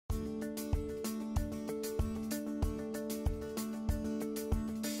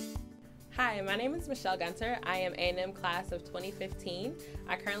Hi, my name is Michelle Gunter. I am A&M class of 2015.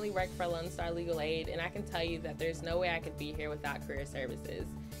 I currently work for Lone Star Legal Aid, and I can tell you that there's no way I could be here without career services.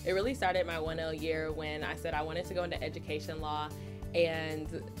 It really started my 1L year when I said I wanted to go into education law,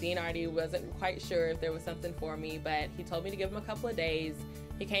 and Dean already wasn't quite sure if there was something for me, but he told me to give him a couple of days.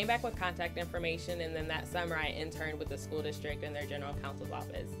 He came back with contact information, and then that summer I interned with the school district in their general counsel's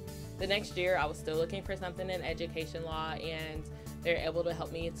office. The next year I was still looking for something in education law, and they were able to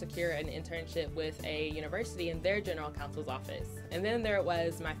help me secure an internship with a university in their general counsel's office. And then there it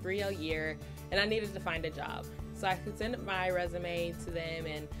was, my 3L year, and I needed to find a job. So I could send my resume to them,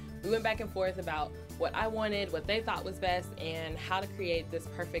 and we went back and forth about what I wanted, what they thought was best, and how to create this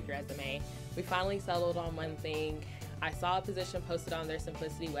perfect resume. We finally settled on one thing. I saw a position posted on their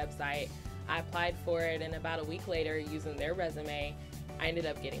Simplicity website. I applied for it, and about a week later, using their resume, I ended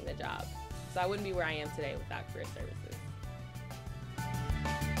up getting the job. So I wouldn't be where I am today without career services.